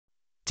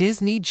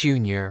Disney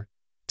Junior,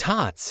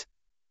 T.O.T.S,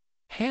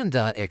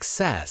 Panda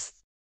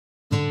Excess.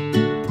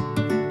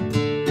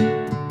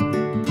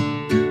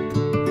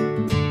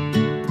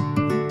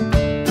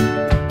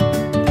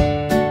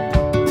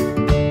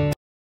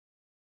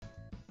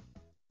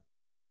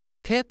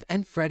 Pip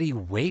and Freddie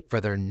wait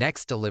for their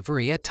next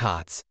delivery at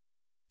T.O.T.S.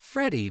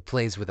 Freddie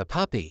plays with a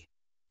puppy.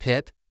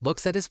 Pip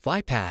looks at his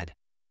flypad.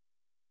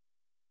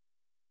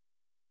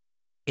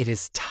 It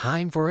is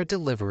time for a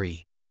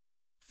delivery.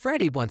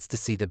 Freddie wants to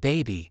see the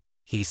baby.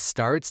 He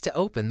starts to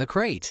open the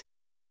crate.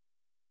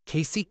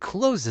 Casey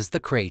closes the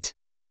crate.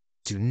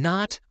 "Do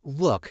not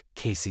look,"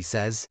 Casey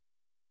says.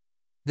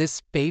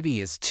 "This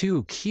baby is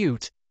too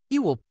cute.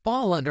 You will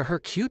fall under her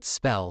cute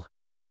spell."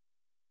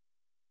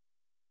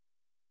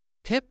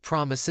 Pip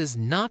promises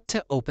not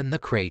to open the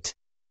crate.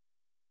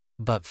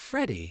 But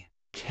Freddie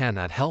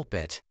cannot help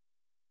it.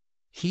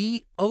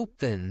 He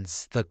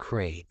opens the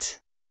crate.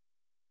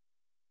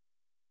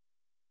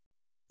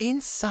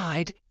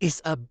 Inside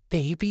is a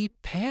baby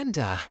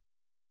panda.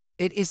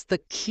 It is the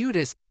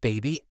cutest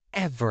baby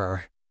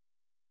ever.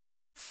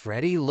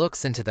 Freddie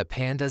looks into the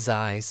panda's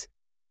eyes.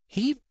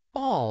 He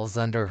falls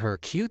under her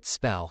cute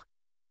spell.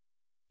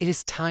 "It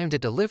is time to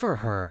deliver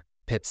her,"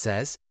 Pip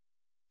says.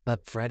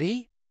 But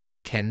Freddie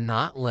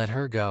cannot let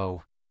her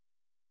go.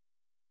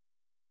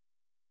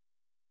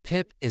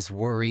 Pip is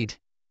worried.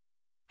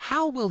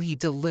 How will he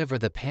deliver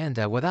the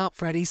panda without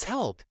Freddie's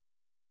help?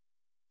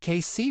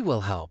 Casey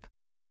will help.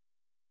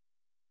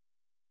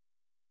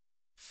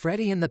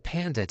 Freddie and the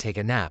panda take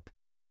a nap.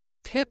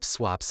 Pip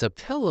swaps a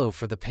pillow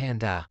for the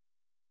panda.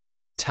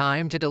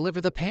 Time to deliver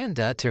the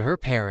panda to her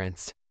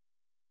parents.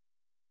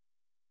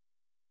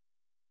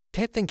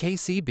 Pip and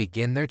Casey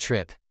begin their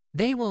trip.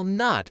 They will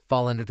not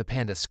fall under the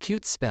panda's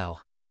cute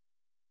spell.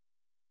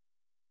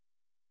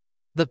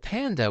 The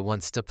panda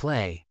wants to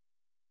play.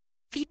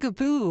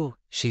 "Peekaboo,"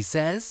 she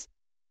says.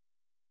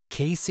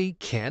 Casey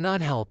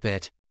cannot help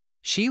it.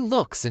 She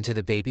looks into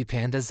the baby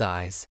panda's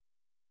eyes.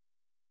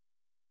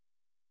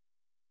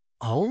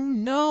 Oh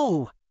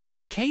no!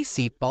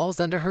 Casey falls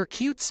under her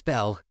cute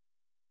spell.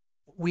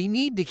 "We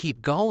need to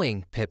keep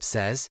going," Pip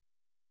says.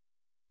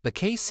 But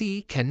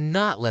Casey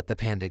cannot let the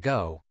panda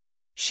go.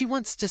 She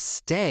wants to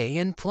stay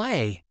and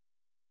play.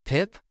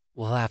 Pip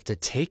will have to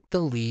take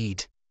the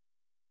lead.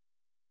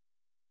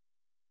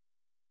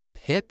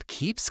 Pip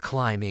keeps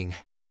climbing.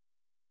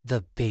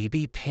 The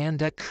baby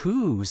panda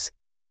coos.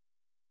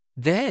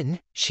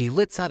 Then she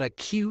lets out a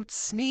cute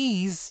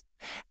sneeze.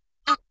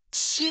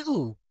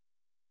 Achoo!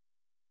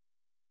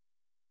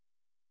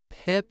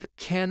 Pip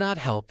cannot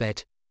help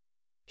it.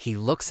 He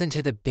looks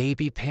into the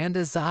baby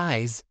panda's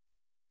eyes.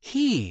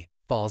 He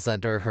falls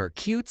under her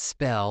cute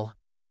spell.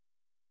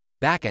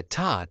 Back at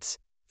T.O.T.S,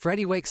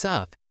 Freddie wakes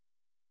up.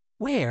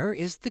 Where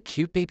is the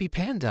cute baby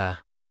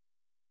panda?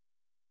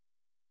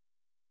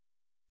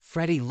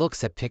 Freddie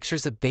looks at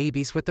pictures of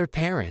babies with their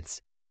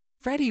parents.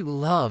 Freddie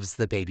loves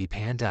the baby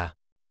panda,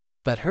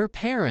 but her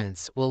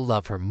parents will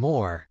love her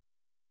more.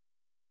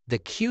 The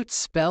cute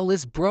spell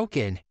is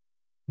broken.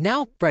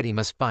 Now Freddie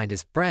must find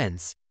his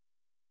friends.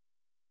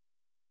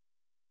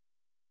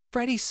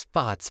 Freddie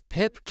spots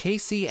Pip,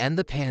 Casey, and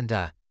the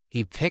panda.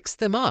 He picks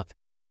them up.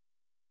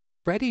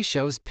 Freddie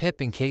shows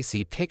Pip and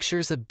Casey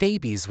pictures of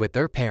babies with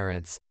their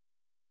parents.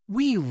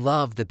 "We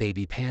love the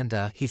baby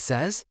panda," he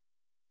says,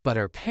 "but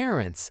her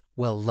parents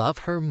will love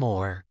her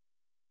more."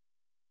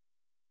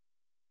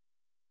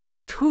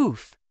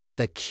 Poof!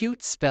 The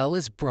cute spell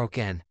is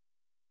broken.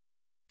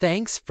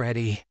 "Thanks,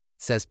 Freddie,"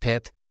 says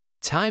Pip.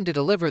 "Time to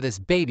deliver this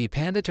baby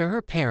panda to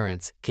her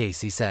parents,"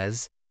 Casey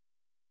says.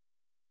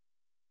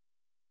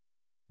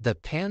 The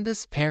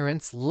panda's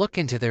parents look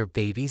into their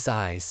baby's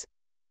eyes.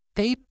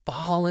 They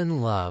fall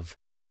in love.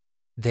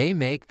 They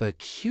make the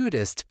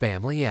cutest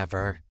family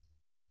ever.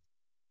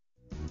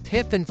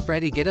 Pip and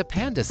Freddie get a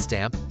panda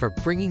stamp for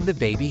bringing the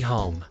baby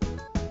home.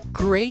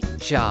 Great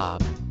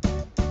job!